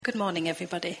Good morning,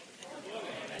 everybody.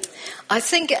 I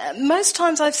think most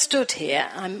times I've stood here,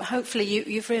 hopefully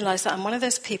you've realised that I'm one of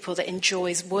those people that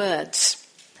enjoys words.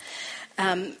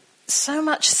 So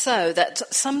much so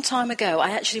that some time ago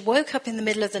I actually woke up in the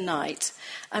middle of the night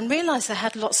and realised I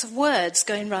had lots of words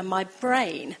going around my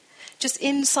brain, just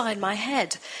inside my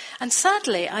head. And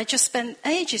sadly, I just spent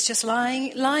ages just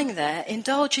lying there,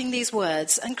 indulging these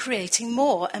words and creating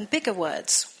more and bigger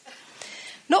words.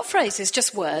 Not phrases,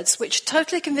 just words, which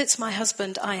totally convinced my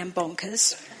husband I am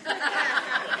bonkers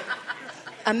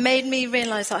and made me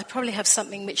realise that I probably have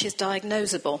something which is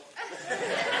diagnosable.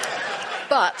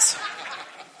 But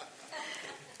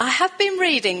I have been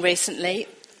reading recently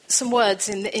some words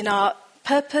in our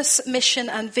purpose, mission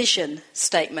and vision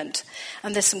statement,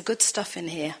 and there's some good stuff in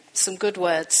here, some good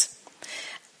words.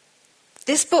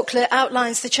 This booklet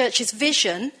outlines the church's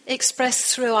vision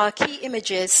expressed through our key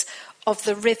images of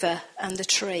the river and the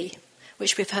tree,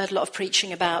 which we've heard a lot of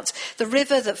preaching about. The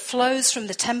river that flows from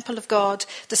the temple of God,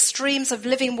 the streams of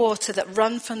living water that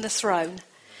run from the throne,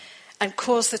 and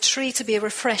cause the tree to be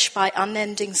refreshed by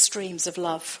unending streams of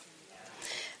love.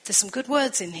 There's some good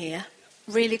words in here,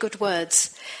 really good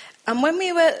words. And when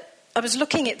I was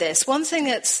looking at this, one thing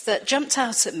that jumped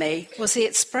out at me was the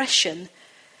expression,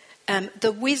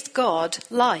 the with God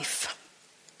life.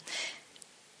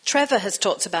 Trevor has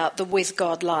talked about the with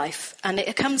God life, and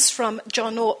it comes from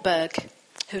John Ortberg,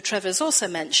 who Trevor has also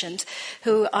mentioned,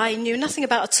 who I knew nothing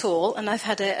about at all, and I've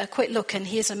had a quick look, and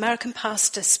he is an American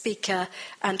pastor, speaker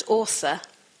and author.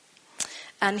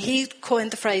 And he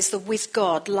coined the phrase, the with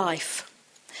God life.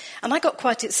 And I got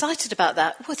quite excited about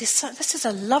that. Oh, this is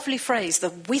a lovely phrase,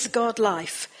 the with God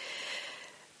life.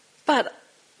 But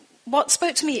what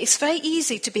spoke to me, it's very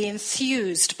easy to be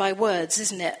enthused by words,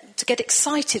 isn't it? To get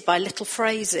excited by little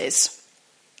phrases.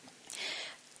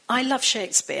 I love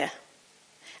Shakespeare.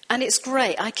 And it's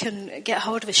great. I can get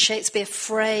hold of a Shakespeare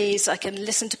phrase. I can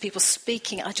listen to people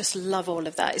speaking. I just love all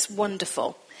of that. It's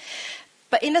wonderful.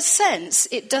 But in a sense,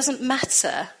 it doesn't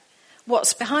matter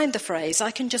what's behind the phrase.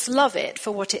 I can just love it for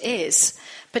what it is.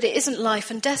 But it isn't life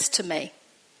and death to me.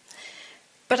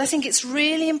 But I think it's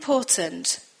really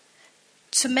important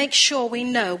to make sure we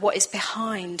know what is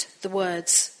behind the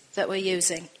words that we're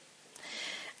using.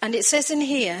 And it says in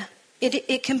here,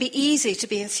 it can be easy to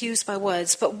be enthused by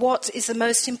words, but what is the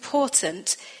most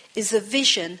important is the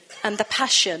vision and the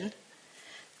passion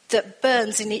that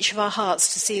burns in each of our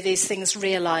hearts to see these things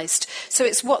realised. So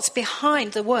it's what's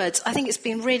behind the words. I think it's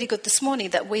been really good this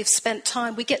morning that we've spent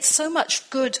time. We get so much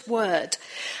good word,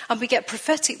 and we get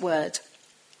prophetic word.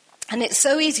 And it's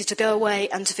so easy to go away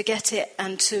and to forget it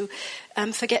and to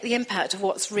forget the impact of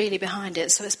what's really behind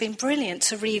it. So it's been brilliant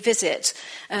to revisit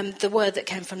the word that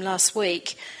came from last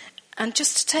week and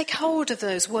just to take hold of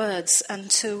those words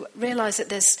and to realise that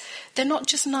they're not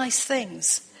just nice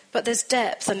things, but there's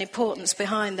depth and importance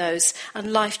behind those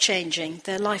and life-changing.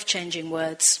 They're life-changing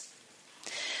words.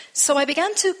 So I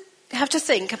began to have to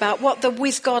think about what the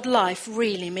with God life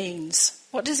really means.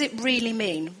 What does it really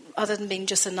mean, other than being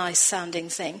just a nice-sounding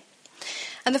thing?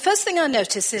 And the first thing I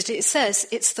noticed is it says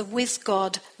it's the with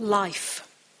God life.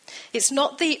 It's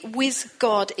not the with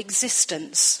God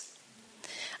existence.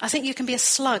 I think you can be a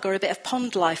slug or a bit of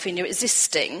pond life in your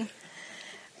existing,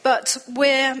 but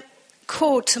we're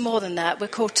called to more than that. We're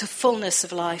called to fullness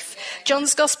of life.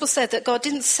 John's Gospel said that God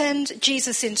didn't send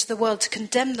Jesus into the world to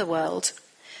condemn the world,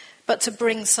 but to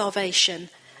bring salvation,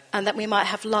 and that we might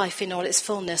have life in all its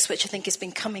fullness, which I think has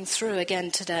been coming through again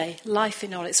today. Life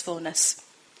in all its fullness.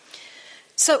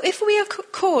 So if we are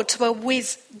called to a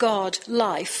with God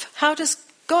life, how does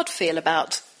God feel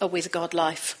about a with God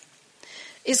life?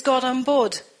 Is God on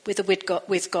board with a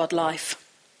with God life?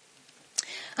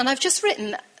 And I've just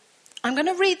written, I'm going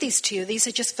to read these to you. These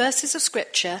are just verses of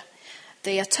scripture.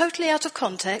 They are totally out of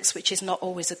context, which is not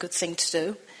always a good thing to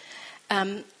do.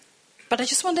 But I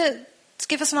just want to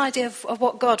give us an idea of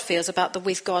what God feels about the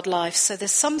with God life. So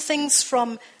there's some things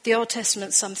from the Old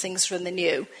Testament, some things from the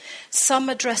New, some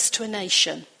addressed to a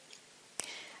nation.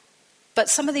 But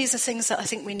some of these are things that I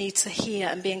think we need to hear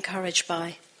and be encouraged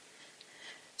by.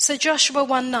 So Joshua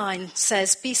 1:9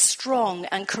 says, "Be strong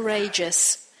and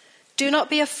courageous. Do not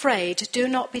be afraid, do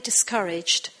not be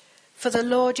discouraged, for the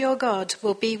Lord your God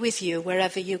will be with you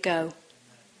wherever you go."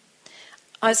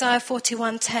 Isaiah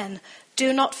 41:10,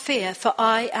 "Do not fear, for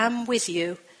I am with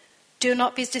you. Do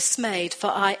not be dismayed, for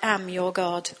I am your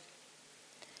God."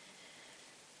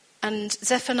 And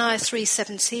Zephaniah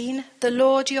 3:17, "The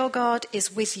Lord your God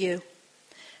is with you,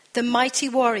 the mighty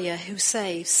warrior who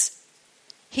saves.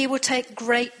 He will take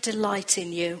great delight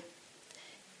in you.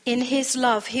 In his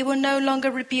love he will no longer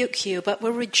rebuke you, but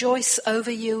will rejoice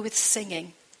over you with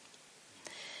singing."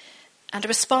 And a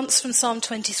response from Psalm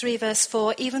 23 verse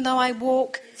 4, even though I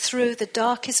walk through the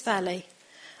darkest valley,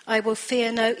 I will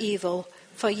fear no evil,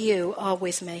 for you are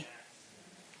with me.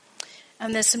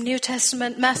 And there's some New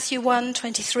Testament, Matthew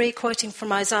 1:23, quoting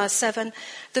from Isaiah 7,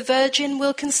 the virgin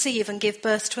will conceive and give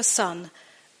birth to a son,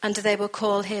 and they will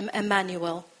call him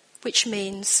Emmanuel, which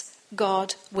means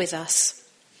God with us.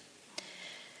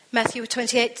 Matthew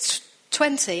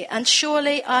 28:20, and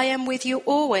surely I am with you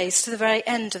always to the very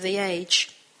end of the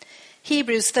age.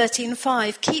 Hebrews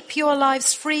 13:5, keep your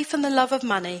lives free from the love of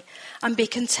money and be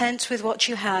content with what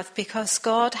you have, because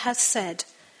God has said,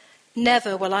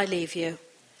 never will I leave you,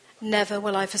 never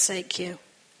will I forsake you.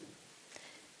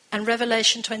 And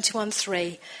Revelation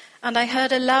 21:3, and I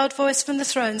heard a loud voice from the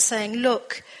throne saying,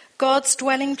 look, God's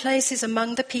dwelling place is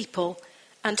among the people,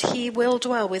 and he will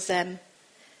dwell with them.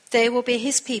 They will be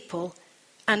his people,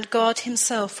 and God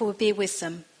himself will be with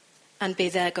them and be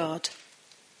their God.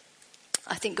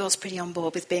 I think God's pretty on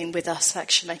board with being with us,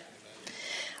 actually.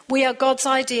 We are God's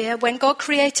idea. When God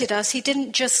created us, he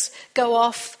didn't just go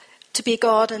off to be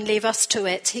God and leave us to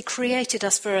it. He created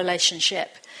us for a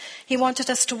relationship. He wanted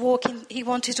to walk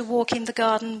in the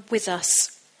garden with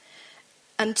us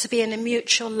and to be in a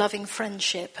mutual loving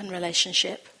friendship and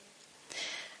relationship.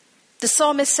 The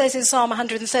psalmist says in Psalm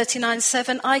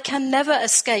 139:7, I can never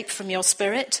escape from your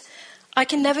spirit. I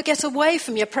can never get away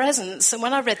from your presence. And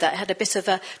when I read that, I had a bit of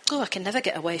I can never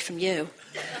get away from you.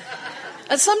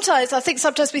 And sometimes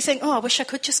we think, I wish I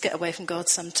could just get away from God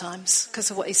sometimes because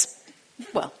of what he's,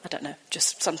 I don't know,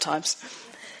 just sometimes.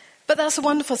 But that's a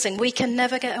wonderful thing. We can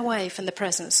never get away from the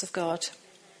presence of God.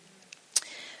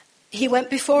 He went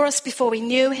before us before we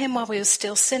knew him while we were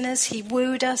still sinners. He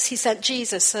wooed us. He sent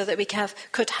Jesus so that we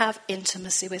could have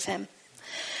intimacy with him.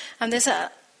 And there's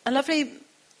a lovely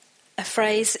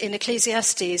phrase in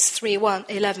Ecclesiastes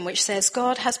 3:11 which says,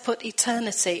 God has put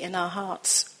eternity in our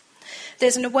hearts.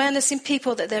 There's an awareness in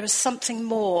people that there is something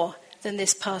more than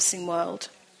this passing world.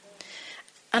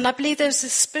 And I believe there's a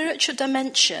spiritual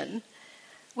dimension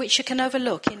which you can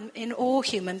overlook in all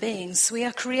human beings. We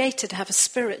are created to have a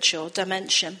spiritual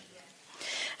dimension.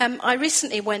 I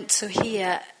recently went to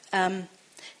hear,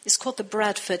 it's called the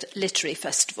Bradford Literary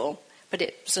Festival, but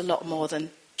it was a lot more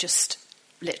than just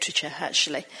literature,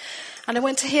 actually. And I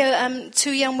went to hear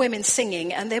two young women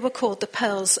singing, and they were called the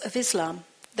Pearls of Islam.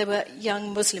 They were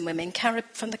young Muslim women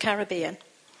from the Caribbean.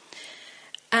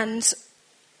 And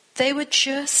they were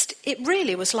it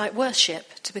really was like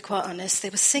worship, to be quite honest. They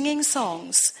were singing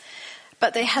songs,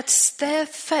 but they had their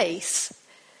faith.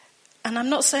 And I'm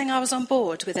not saying I was on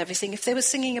board with everything. If they were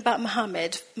singing about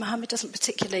Muhammad doesn't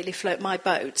particularly float my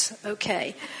boat,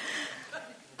 okay.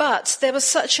 But there was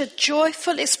such a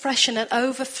joyful expression and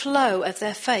overflow of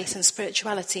their faith and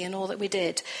spirituality in all that we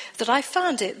did that I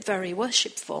found it very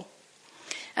worshipful.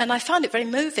 And I found it very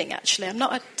moving, actually. I'm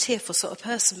not a tearful sort of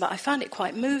person, but I found it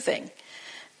quite moving.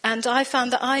 And I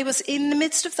found that I was in the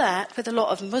midst of that with a lot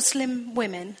of Muslim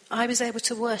women. I was able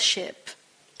to worship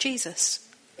Jesus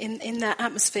in that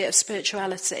atmosphere of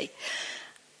spirituality.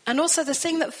 And also the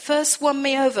thing that first won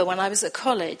me over when I was at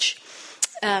college,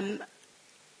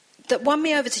 that won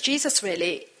me over to Jesus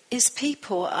really, is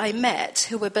people I met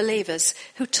who were believers,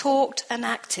 who talked and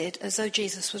acted as though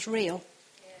Jesus was real.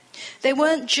 They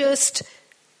weren't just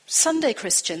Sunday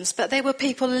Christians, but they were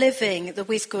people living the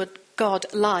with God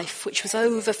life, which was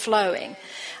overflowing.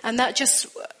 And that just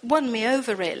won me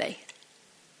over, really.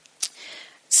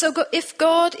 So if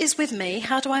God is with me,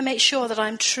 how do I make sure that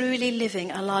I'm truly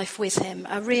living a life with him,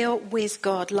 a real with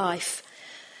God life?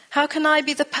 How can I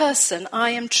be the person I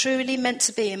am truly meant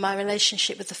to be in my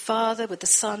relationship with the Father, with the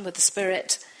Son, with the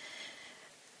Spirit?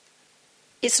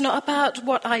 It's not about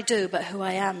what I do, but who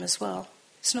I am as well.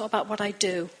 It's not about what I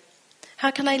do.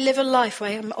 How can I live a life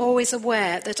where I'm always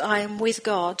aware that I am with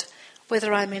God,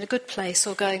 whether I'm in a good place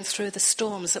or going through the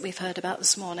storms that we've heard about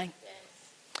this morning?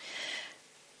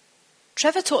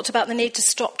 Trevor talked about the need to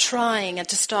stop trying and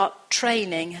to start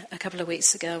training a couple of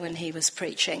weeks ago when he was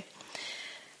preaching.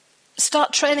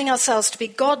 Start training ourselves to be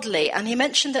godly, and he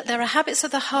mentioned that there are habits of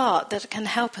the heart that can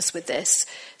help us with this,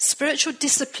 spiritual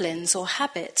disciplines or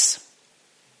habits.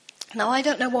 Now, I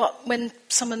don't know when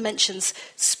someone mentions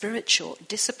spiritual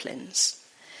disciplines,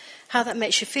 how that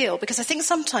makes you feel, because I think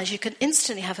sometimes you can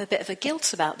instantly have a bit of a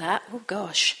guilt about that. Oh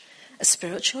gosh, a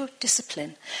spiritual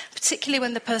discipline, particularly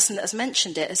when the person that has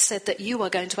mentioned it has said that you are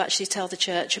going to actually tell the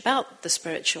church about the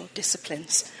spiritual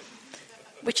disciplines,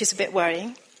 which is a bit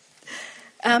worrying.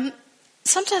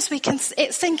 Sometimes we can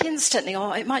think instantly,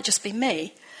 or it might just be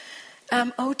me,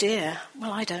 oh dear,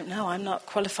 well, I don't know, I'm not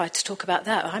qualified to talk about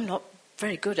that. I'm not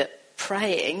very good at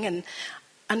praying, and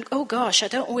And, oh gosh, I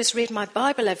don't always read my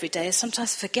Bible every day. I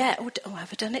sometimes forget, oh,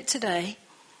 have I done it today?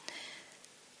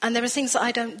 And there are things that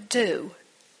I don't do.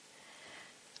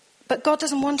 But God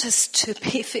doesn't want us to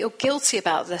feel guilty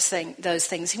about those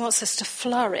things. He wants us to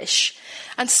flourish.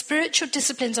 And spiritual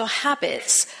disciplines or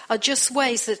habits are just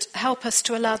ways that help us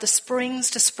to allow the springs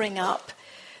to spring up,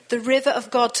 the river of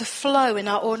God to flow in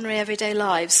our ordinary everyday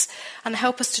lives, and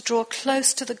help us to draw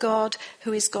close to the God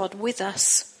who is God with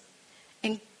us,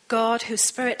 in God whose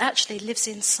Spirit actually lives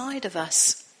inside of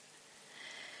us.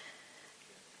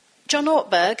 John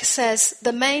Ortberg says,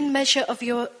 the main measure of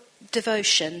your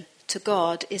devotion to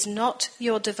God is not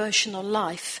your devotional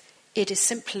life, it is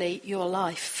simply your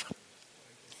life.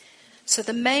 So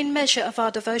the main measure of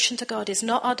our devotion to God is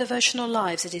not our devotional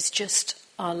lives, it is just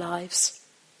our lives.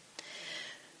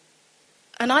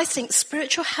 And I think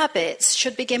spiritual habits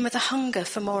should begin with a hunger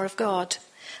for more of God,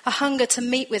 a hunger to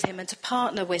meet with him and to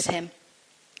partner with him.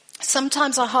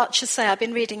 Sometimes our heart should say, I've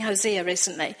been reading Hosea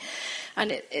recently,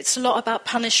 and it's a lot about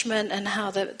punishment and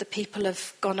how the people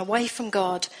have gone away from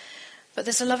God. But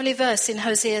there's a lovely verse in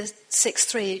Hosea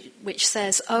 6:3 which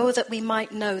says, "Oh, that we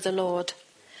might know the Lord.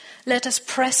 Let us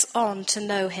press on to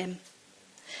know him.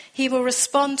 He will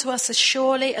respond to us as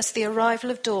surely as the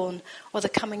arrival of dawn or the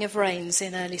coming of rains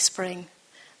in early spring."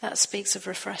 That speaks of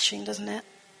refreshing, doesn't it?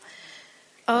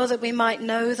 Oh, that we might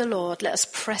know the Lord. Let us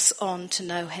press on to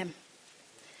know him.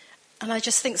 And I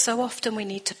just think so often we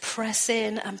need to press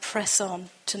in and press on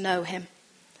to know him.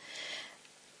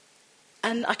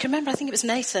 And I can remember, I think it was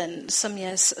Nathan some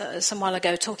while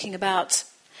ago, talking about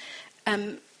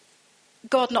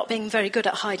God not being very good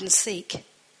at hide and seek.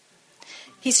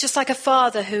 He's just like a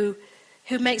father who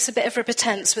makes a bit of a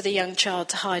pretense with a young child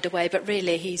to hide away, but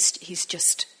really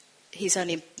he's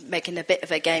only making a bit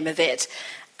of a game of it,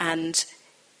 and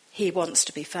he wants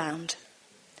to be found.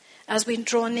 As we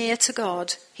draw near to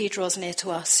God, he draws near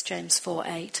to us, James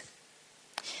 4:8.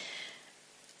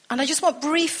 And I just want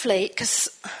briefly, because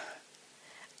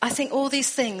I think all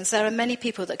these things, there are many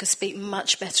people that could speak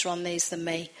much better on these than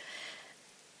me.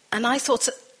 And I thought,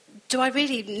 do I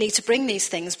really need to bring these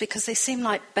things? Because they seem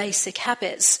like basic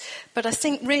habits. But I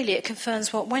think really it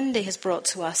confirms what Wendy has brought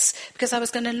to us. Because I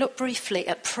was going to look briefly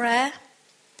at prayer,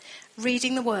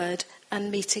 reading the word,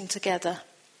 and meeting together.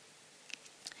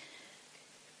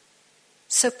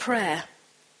 So prayer.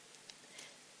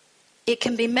 It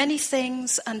can be many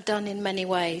things and done in many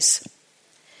ways.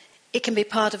 It can be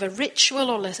part of a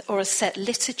ritual or a set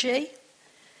liturgy.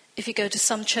 If you go to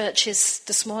some churches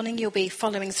this morning, you'll be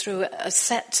following through a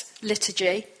set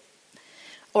liturgy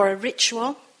or a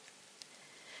ritual.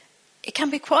 It can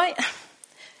be quite...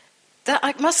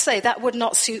 I must say, that would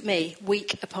not suit me,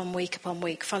 week upon week upon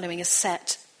week, following a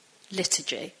set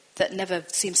liturgy that never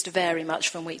seems to vary much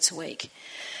from week to week.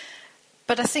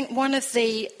 But I think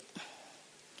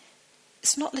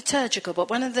it's not liturgical, but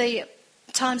one of the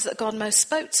times that God most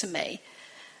spoke to me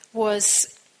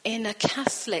was in a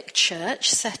Catholic church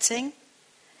setting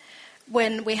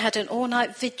when we had an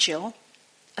all-night vigil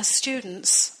as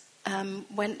students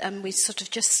went, and we sort of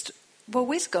just were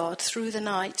with God through the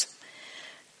night.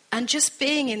 And just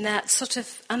being in that sort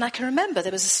of... And I can remember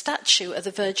there was a statue of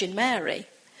the Virgin Mary.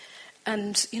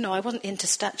 And, I wasn't into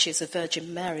statues of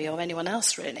Virgin Mary or anyone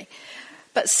else really.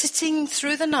 But sitting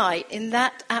through the night in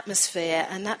that atmosphere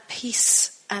and that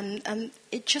peace, and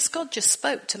God just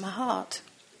spoke to my heart.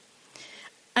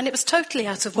 And it was totally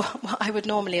out of what I would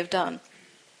normally have done.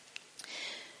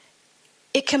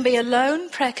 It can be alone,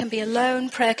 prayer can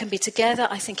be together.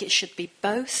 I think it should be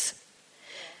both.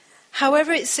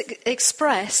 However it's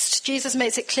expressed, Jesus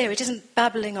makes it clear it isn't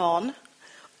babbling on,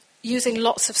 using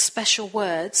lots of special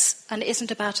words, and it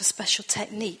isn't about a special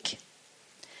technique.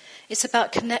 It's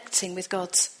about connecting with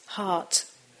God's heart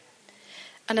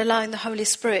and allowing the Holy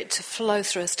Spirit to flow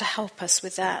through us to help us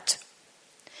with that.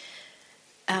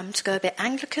 To go a bit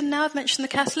Anglican now, I've mentioned the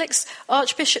Catholics.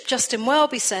 Archbishop Justin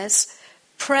Welby says,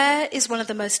 prayer is one of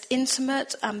the most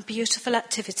intimate and beautiful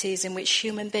activities in which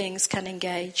human beings can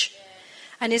engage,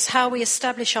 and is how we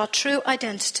establish our true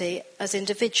identity as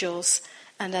individuals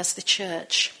and as the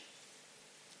church.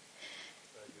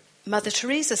 Mother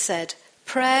Teresa said,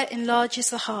 prayer enlarges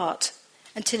the heart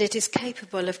until it is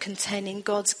capable of containing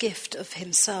God's gift of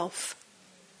himself.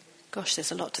 Gosh,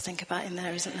 there's a lot to think about in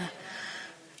there, isn't there?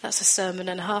 That's a sermon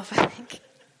and a half, I think.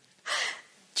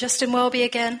 Justin Welby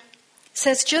again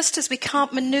says, just as we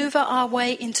can't maneuver our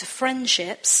way into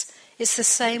friendships, it's the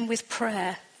same with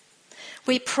prayer.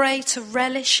 We pray to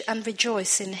relish and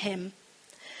rejoice in him.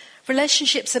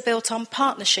 Relationships are built on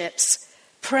partnerships.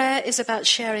 Prayer is about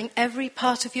sharing every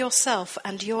part of yourself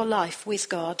and your life with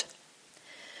God.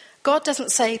 God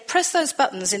doesn't say, press those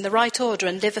buttons in the right order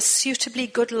and live a suitably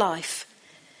good life.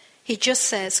 He just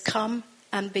says, come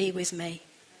and be with me.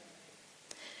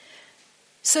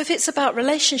 So if it's about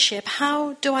relationship,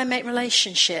 how do I make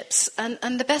relationships?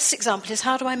 And the best example is,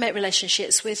 how do I make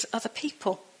relationships with other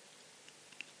people?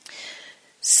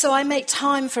 So I make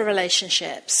time for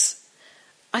relationships.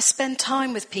 I spend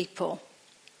time with people.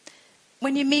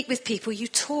 When you meet with people, you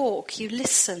talk, you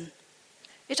listen.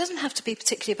 It doesn't have to be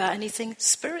particularly about anything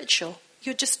spiritual.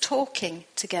 You're just talking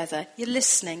together. You're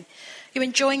listening. You're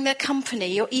enjoying their company.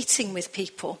 You're eating with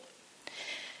people.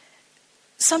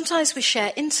 Sometimes we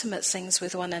share intimate things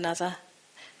with one another.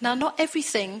 Now, not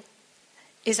everything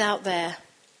is out there.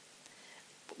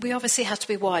 We obviously have to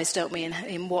be wise, don't we,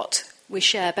 in what we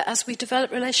share. But as we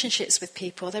develop relationships with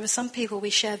people, there are some people we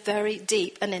share very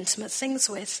deep and intimate things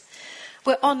with.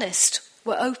 We're honest.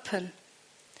 We're open.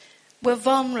 We're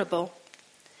vulnerable.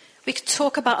 We can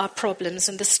talk about our problems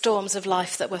and the storms of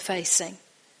life that we're facing.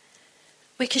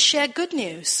 We can share good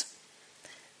news.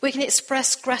 We can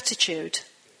express gratitude.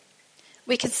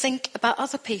 We can think about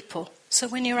other people. So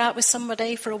when you're out with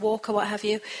somebody for a walk or what have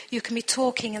you, you can be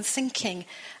talking and thinking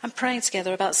and praying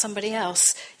together about somebody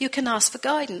else. You can ask for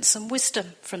guidance and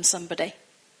wisdom from somebody.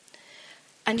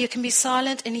 And you can be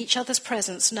silent in each other's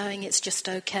presence, knowing it's just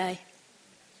okay.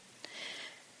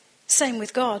 Same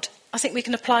with God. I think we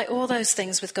can apply all those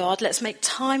things with God. Let's make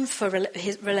time for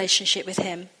his relationship with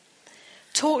him.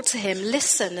 Talk to him,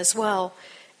 listen as well.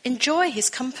 Enjoy his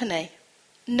company.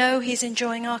 Know he's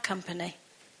enjoying our company.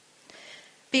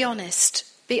 Be honest.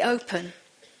 Be open.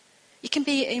 You can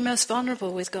be most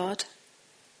vulnerable with God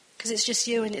because it's just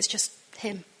you and it's just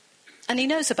him. And he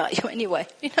knows about you anyway.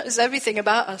 He knows everything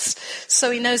about us.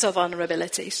 So he knows our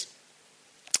vulnerabilities.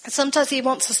 And sometimes he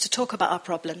wants us to talk about our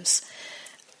problems,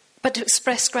 but to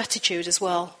express gratitude as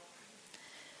well.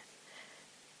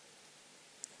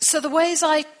 So the ways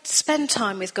I spend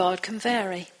time with God can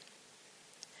vary.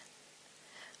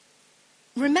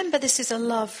 Remember, this is a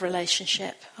love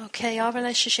relationship, okay? Our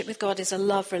relationship with God is a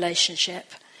love relationship.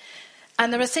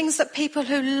 And there are things that people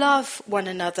who love one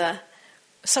another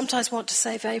sometimes want to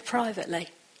say very privately.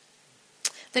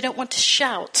 They don't want to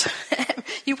shout.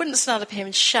 You wouldn't stand up here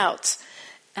and shout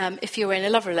if you were in a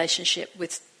love relationship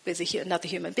with another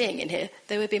human being in here.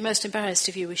 They would be most embarrassed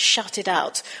if you would shout it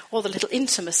out, all the little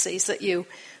intimacies that you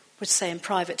would say in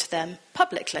private to them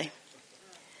publicly.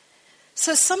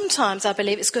 So sometimes I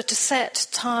believe it's good to set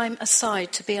time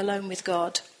aside to be alone with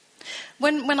God.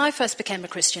 When I first became a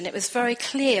Christian, it was very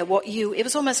clear it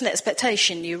was almost an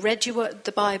expectation. You read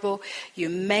the Bible, you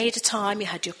made a time, you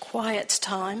had your quiet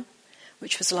time,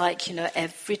 which was like,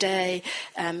 every day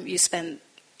you spent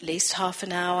at least half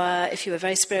an hour. If you were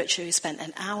very spiritual, you spent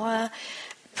an hour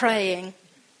praying.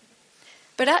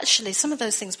 But actually, some of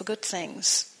those things were good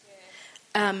things.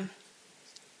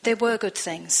 They were good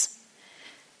things.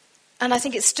 And I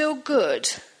think it's still good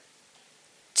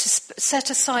to set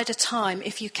aside a time,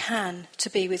 if you can, to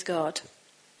be with God.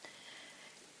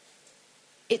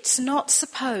 It's not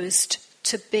supposed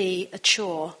to be a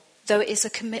chore, though it is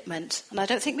a commitment. And I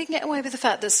don't think we can get away with the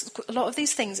fact that a lot of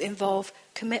these things involve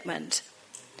commitment.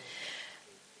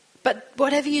 But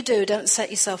whatever you do, don't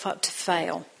set yourself up to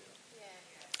fail.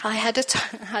 I had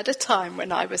a time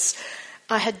when I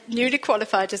had newly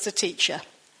qualified as a teacher,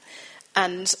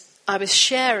 and I was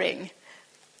sharing,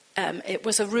 it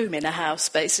was a room in a house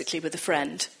basically with a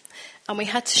friend, and we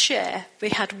had to share. We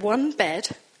had one bed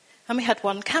and we had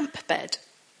one camp bed,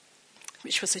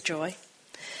 which was a joy.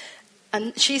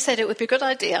 And she said it would be a good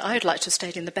idea. I'd like to have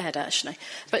stayed in the bed actually,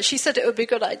 but she said it would be a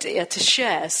good idea to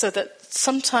share so that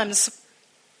sometimes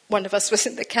one of us was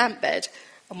in the camp bed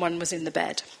and one was in the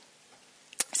bed.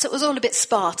 So it was all a bit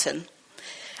Spartan.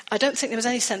 I don't think there was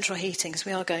any central heating because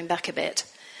we are going back a bit.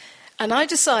 And I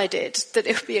decided that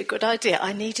it would be a good idea.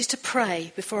 I needed to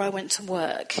pray before I went to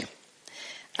work.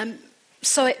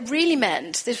 So it really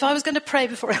meant that if I was going to pray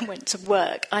before I went to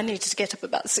work, I needed to get up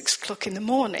about 6 o'clock in the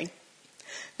morning.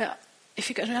 Now, if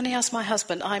you can only ask my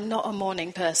husband, I'm not a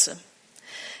morning person.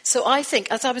 So I think,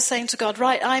 as I was saying to God,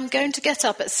 right, I'm going to get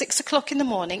up at 6 o'clock in the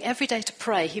morning every day to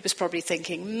pray. He was probably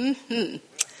thinking,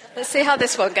 let's see how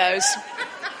this one goes.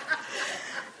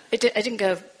 It didn't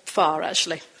go far,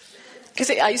 actually. Because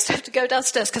I used to have to go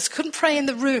downstairs because I couldn't pray in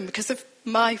the room because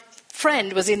my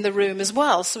friend was in the room as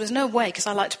well. So there was no way, because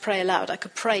I like to pray aloud, I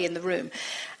could pray in the room.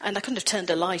 And I couldn't have turned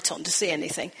a light on to see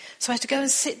anything. So I had to go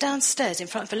and sit downstairs in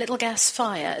front of a little gas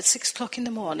fire at 6 o'clock in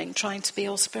the morning trying to be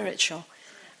all spiritual.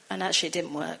 And actually it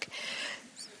didn't work.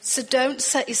 So don't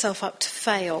set yourself up to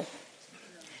fail.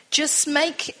 Just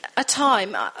make a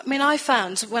time. I mean, I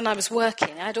found when I was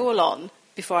working, I had all on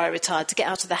before I retired to get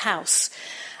out of the house.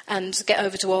 and get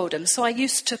over to Oldham. So I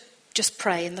used to just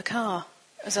pray in the car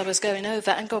as I was going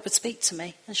over, and God would speak to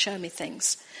me and show me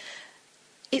things.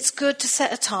 It's good to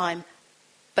set a time,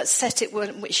 but set it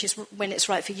when it's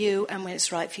right for you and when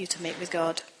it's right for you to meet with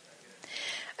God.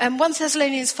 1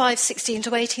 Thessalonians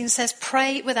 5:16-18 says,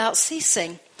 pray without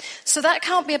ceasing. So that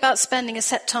can't be about spending a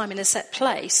set time in a set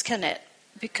place, can it?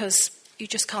 Because you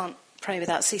just can't pray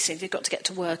without ceasing. You've got to get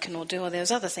to work and do all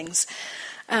those other things.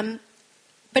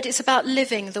 But it's about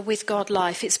living the with God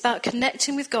life. It's about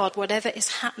connecting with God, whatever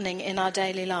is happening in our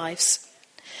daily lives.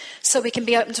 So we can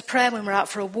be open to prayer when we're out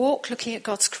for a walk, looking at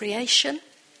God's creation.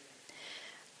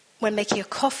 When making a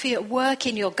coffee at work,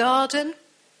 in your garden.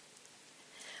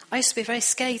 I used to be very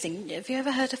scathing. Have you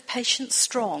ever heard of Patience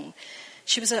Strong?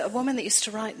 She was a woman that used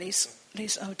to write these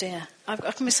oh dear, I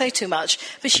can say too much,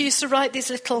 but she used to write these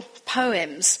little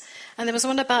poems. And there was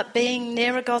one about being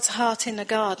nearer God's heart in a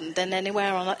garden than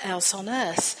anywhere else on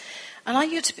earth. And I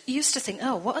used to think,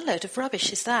 oh, what a load of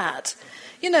rubbish is that?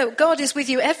 You know, God is with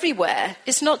you everywhere.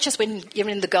 It's not just when you're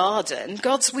in the garden.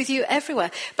 God's with you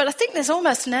everywhere. But I think there's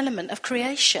almost an element of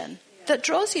creation that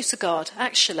draws you to God,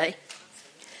 actually.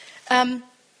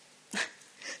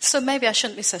 So maybe I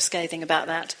shouldn't be so scathing about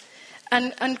that.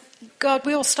 And God,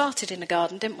 we all started in a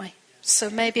garden, didn't we? So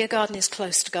maybe a garden is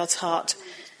close to God's heart.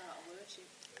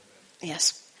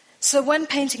 Yes. So when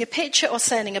painting a picture or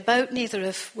sailing a boat, neither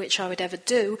of which I would ever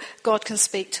do, God can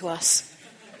speak to us.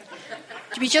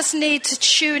 We just need to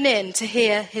tune in to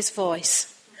hear his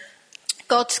voice.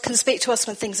 God can speak to us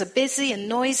when things are busy and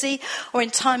noisy, or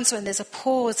in times when there's a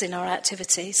pause in our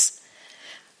activities.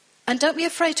 And don't be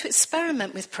afraid to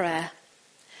experiment with prayer.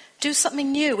 Do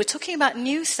something new. We're talking about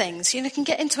new things. You can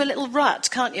get into a little rut,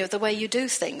 can't you, of the way you do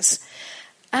things.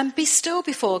 And be still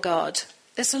before God.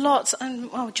 There's a lot, and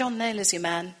John Naylor's your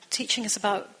man, teaching us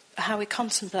about how we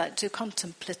do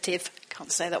contemplative,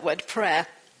 can't say that word, prayer.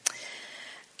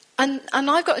 And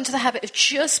I've got into the habit of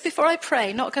just before I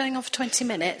pray, not going on for 20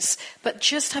 minutes, but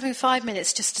just having 5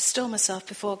 minutes just to still myself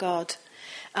before God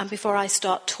and before I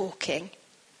start talking.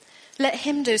 Let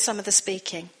him do some of the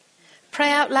speaking. Pray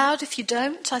out loud if you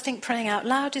don't. I think praying out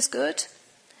loud is good.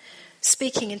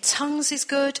 Speaking in tongues is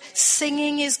good.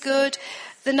 Singing is good.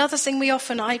 Another thing I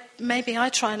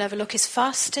try and overlook is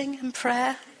fasting and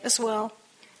prayer as well.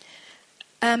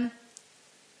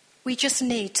 We just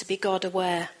need to be God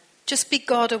aware. Just be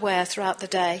God aware throughout the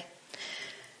day.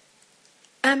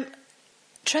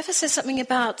 Trevor says something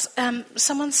about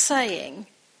someone saying,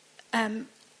 sometimes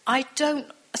I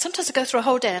go through a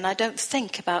whole day and I don't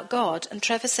think about God. And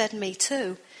Trevor said, me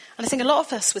too. And I think a lot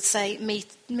of us would say,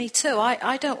 me too.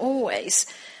 I don't always.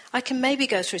 I can maybe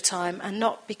go through time and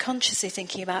not be consciously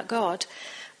thinking about God.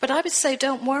 But I would say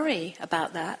don't worry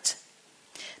about that.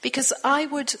 Because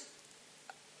I'm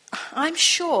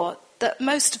sure that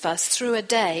most of us through a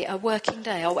day, a working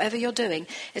day, or whatever you're doing,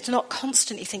 it's not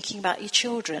constantly thinking about your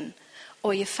children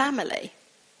or your family.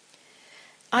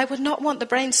 I would not want the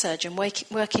brain surgeon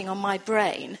working on my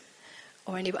brain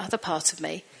or any other part of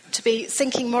me to be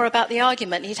thinking more about the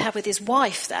argument he'd have with his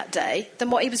wife that day than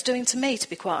what he was doing to me, to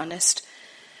be quite honest.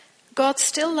 God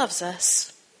still loves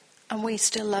us, and we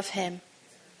still love him.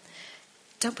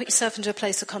 Don't put yourself into a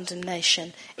place of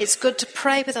condemnation. It's good to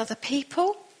pray with other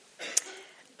people.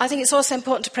 I think it's also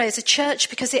important to pray as a church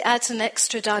because it adds an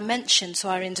extra dimension to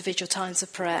our individual times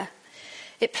of prayer.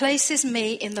 It places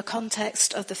me in the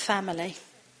context of the family.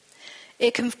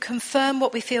 It can confirm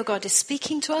what we feel God is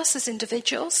speaking to us as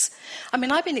individuals.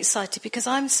 I've been excited because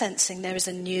I'm sensing there is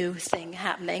a new thing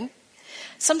happening.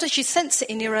 Sometimes you sense it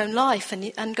in your own life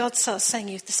and God starts saying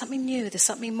to you, there's something new, there's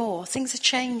something more, things are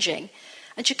changing.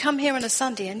 And you come here on a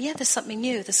Sunday and there's something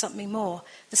new, there's something more,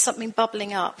 there's something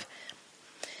bubbling up.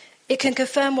 It can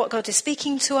confirm what God is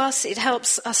speaking to us. It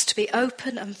helps us to be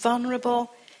open and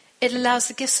vulnerable. It allows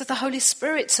the gifts of the Holy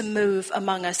Spirit to move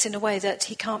among us in a way that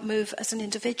he can't move as an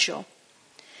individual.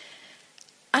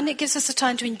 And it gives us a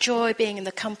time to enjoy being in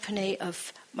the company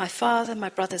of my father, my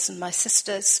brothers and my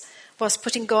sisters, whilst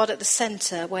putting God at the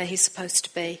centre where he's supposed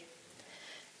to be.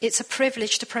 It's a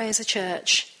privilege to pray as a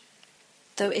church,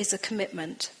 though it is a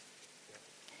commitment.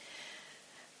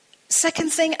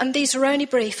 Second thing, and these are only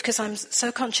brief because I'm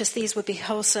so conscious these would be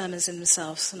whole sermons in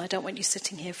themselves, and I don't want you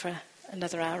sitting here for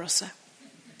another hour or so.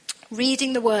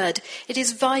 Reading the Word. It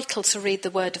is vital to read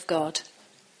the Word of God.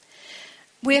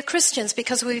 We are Christians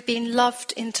because we've been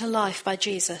loved into life by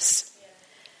Jesus.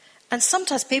 And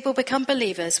sometimes people become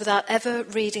believers without ever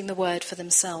reading the Word for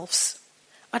themselves.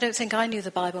 I don't think I knew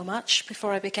the Bible much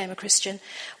before I became a Christian.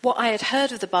 What I had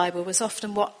heard of the Bible was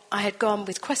often what I had gone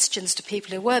with questions to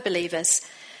people who were believers,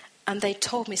 and they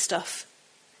told me stuff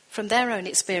from their own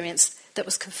experience that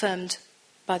was confirmed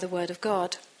by the Word of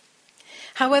God.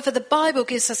 However, the Bible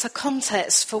gives us a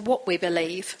context for what we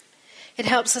believe. It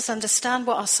helps us understand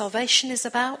what our salvation is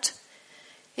about.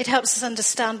 It helps us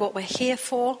understand what we're here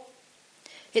for.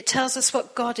 It tells us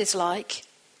what God is like.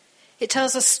 It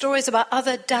tells us stories about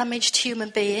other damaged human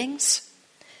beings.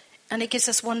 And it gives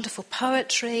us wonderful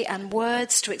poetry and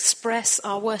words to express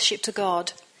our worship to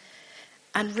God.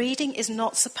 And reading is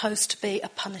not supposed to be a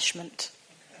punishment.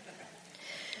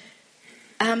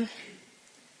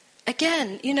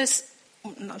 Again, I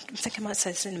think I might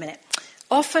say this in a minute.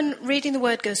 Often reading the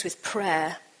word goes with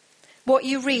prayer. What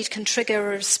you read can trigger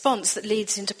a response that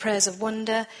leads into prayers of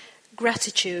wonder,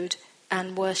 gratitude,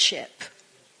 and worship.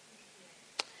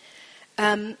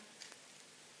 Again,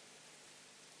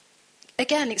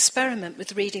 experiment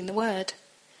with reading the word.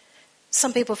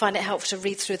 Some people find it helpful to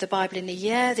read through the Bible in a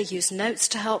year. They use notes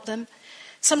to help them.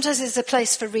 Sometimes there's a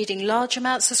place for reading large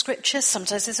amounts of scripture.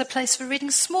 Sometimes there's a place for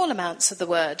reading small amounts of the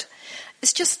word.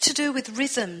 It's just to do with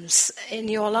rhythms in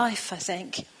your life, I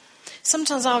think.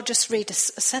 Sometimes I'll just read a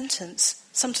sentence.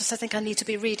 Sometimes I think I need to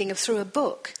be reading through a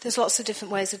book. There's lots of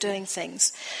different ways of doing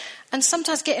things. And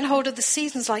sometimes getting hold of the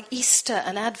seasons like Easter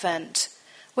and Advent,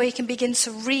 where you can begin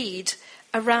to read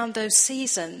around those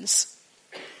seasons.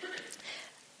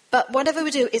 But whatever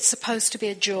we do, it's supposed to be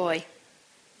a joy.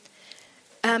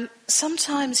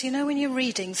 Sometimes, when you're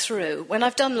reading through, when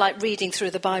I've done like reading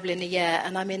through the Bible in a year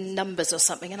and I'm in Numbers or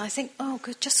something, and I think, oh,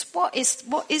 good, just what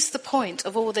is the point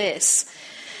of all this?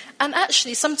 And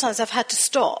actually, sometimes I've had to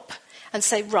stop and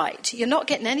say, right, you're not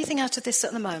getting anything out of this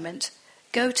at the moment.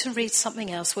 Go to read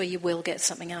something else where you will get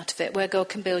something out of it, where God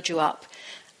can build you up,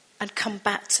 and come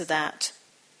back to that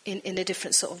in a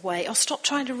different sort of way. Or stop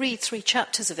trying to read 3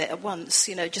 chapters of it at once,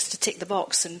 just to tick the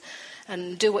box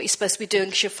and do what you're supposed to be doing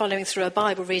because you're following through a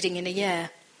Bible reading in a year.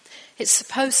 It's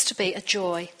supposed to be a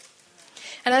joy.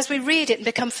 And as we read it and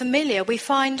become familiar, we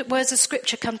find words of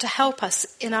Scripture come to help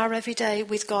us in our everyday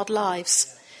with God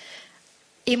lives,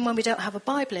 even when we don't have a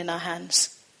Bible in our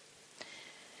hands.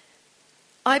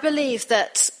 I believe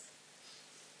that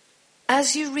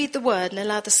as you read the Word and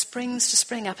allow the springs to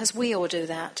spring up, as we all do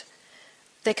that,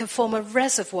 they can form a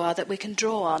reservoir that we can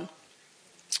draw on.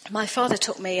 My father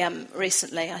took me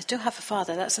recently. I do have a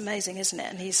father. That's amazing, isn't it?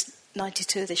 And he's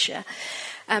 92 this year.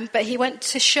 But he went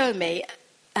to show me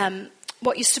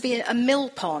what used to be a mill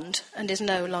pond and is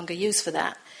no longer used for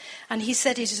that. And he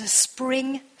said it is a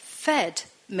spring-fed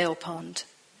mill pond.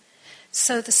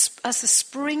 So as the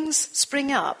springs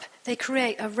spring up, they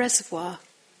create a reservoir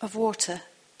of water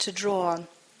to draw on.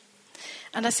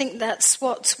 And I think that's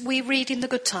what we read in the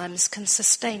good times can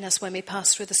sustain us when we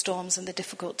pass through the storms and the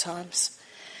difficult times.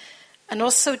 And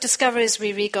also discover as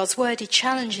we read God's word, he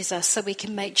challenges us so we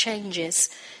can make changes.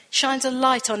 Shines a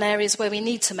light on areas where we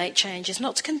need to make changes,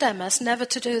 not to condemn us, never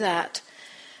to do that,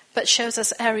 but shows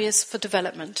us areas for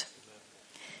development.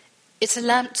 It's a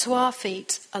lamp to our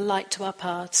feet, a light to our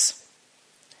paths.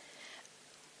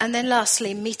 And then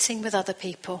lastly, meeting with other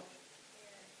people.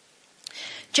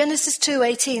 Genesis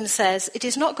 2:18 says, it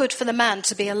is not good for the man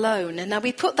to be alone. And now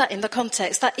we put that in the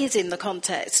context, that is in the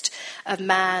context of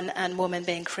man and woman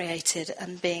being created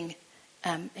and being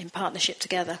in partnership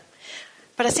together.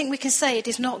 But I think we can say it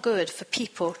is not good for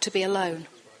people to be alone.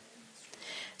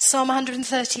 Psalm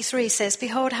 133 says,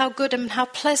 behold how good and how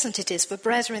pleasant it is for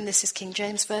brethren, this is King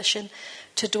James Version,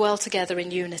 to dwell together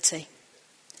in unity.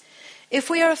 If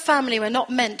we are a family, we're not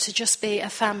meant to just be a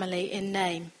family in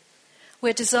name.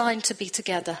 We're designed to be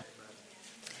together.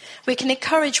 We can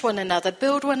encourage one another,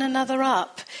 build one another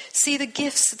up, see the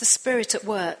gifts of the Spirit at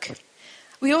work.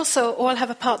 We also all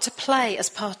have a part to play as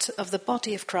part of the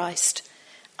body of Christ,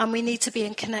 and we need to be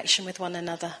in connection with one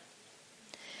another.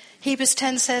 Hebrews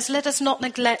 10 says, let us not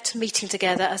neglect meeting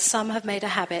together as some have made a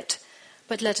habit,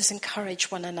 but let us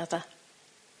encourage one another.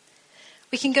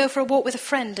 We can go for a walk with a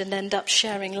friend and end up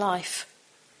sharing life.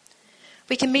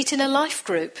 We can meet in a life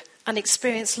group and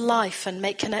experience life and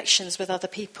make connections with other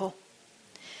people.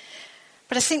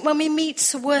 But I think when we meet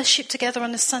to worship together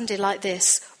on a Sunday like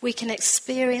this, we can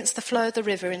experience the flow of the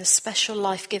river in a special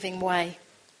life-giving way.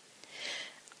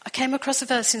 I came across a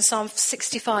verse in Psalm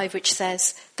 65 which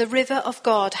says, the river of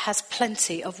God has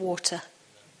plenty of water.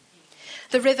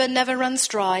 The river never runs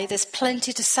dry. There's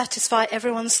plenty to satisfy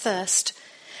everyone's thirst.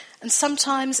 And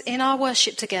sometimes in our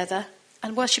worship together,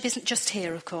 and worship isn't just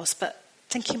here, of course, but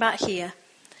thinking about here,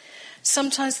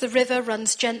 sometimes the river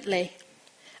runs gently,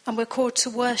 and we're called to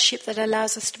worship that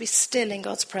allows us to be still in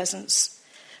God's presence,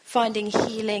 finding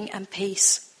healing and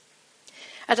peace.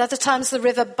 At other times, the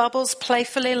river bubbles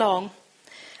playfully along,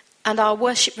 and our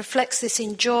worship reflects this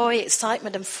in joy,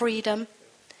 excitement, and freedom.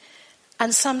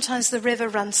 And sometimes the river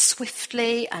runs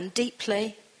swiftly and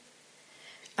deeply,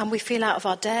 and we feel out of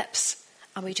our depths,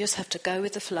 and we just have to go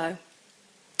with the flow.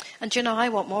 And I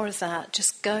want more of that,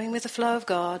 just going with the flow of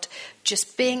God,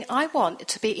 I want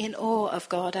to be in awe of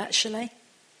God, actually.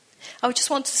 I just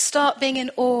want to start being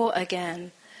in awe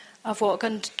again of what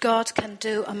God can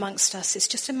do amongst us. It's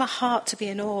just in my heart to be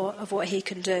in awe of what he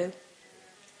can do.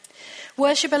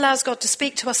 Worship allows God to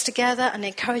speak to us together and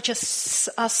encourage us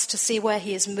to see where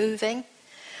he is moving.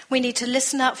 We need to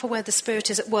listen out for where the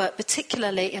Spirit is at work,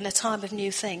 particularly in a time of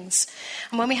new things.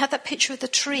 And when we had that picture of the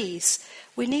trees,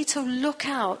 we need to look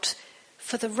out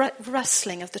for the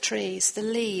rustling of the trees, the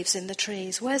leaves in the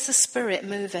trees. Where's the Spirit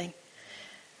moving?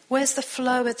 Where's the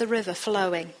flow of the river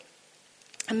flowing?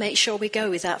 And make sure we go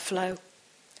with that flow.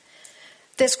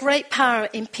 There's great power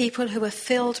in people who are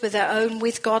filled with their own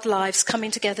with God lives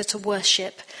coming together to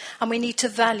worship, and we need to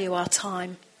value our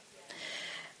time.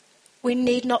 We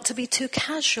need not to be too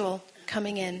casual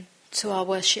coming in to our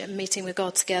worship and meeting with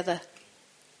God together.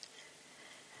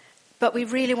 But we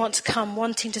really want to come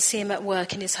wanting to see him at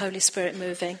work in his Holy Spirit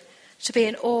moving, to be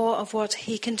in awe of what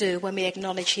he can do when we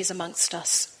acknowledge he's amongst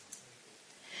us.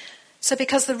 So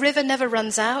because the river never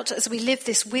runs out, as we live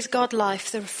this with God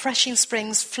life, the refreshing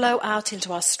springs flow out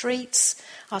into our streets,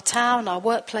 our town, our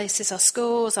workplaces, our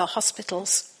schools, our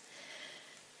hospitals.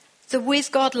 The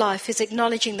with God life is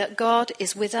acknowledging that God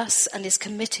is with us and is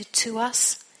committed to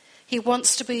us. He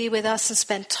wants to be with us and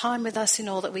spend time with us in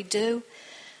all that we do.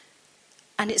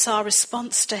 And it's our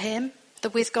response to him.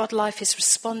 The with God life is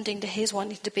responding to his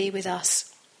wanting to be with us.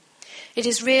 It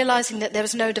is realizing that there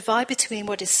is no divide between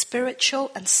what is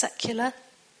spiritual and secular,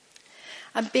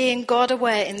 and being God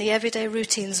aware in the everyday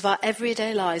routines of our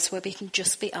everyday lives where we can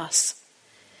just be us.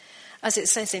 As it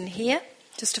says in here,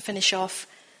 just to finish off,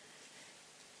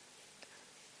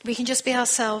 we can just be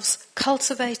ourselves,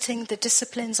 cultivating the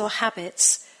disciplines or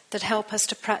habits that help us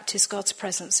to practice God's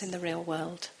presence in the real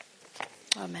world.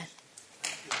 Amen.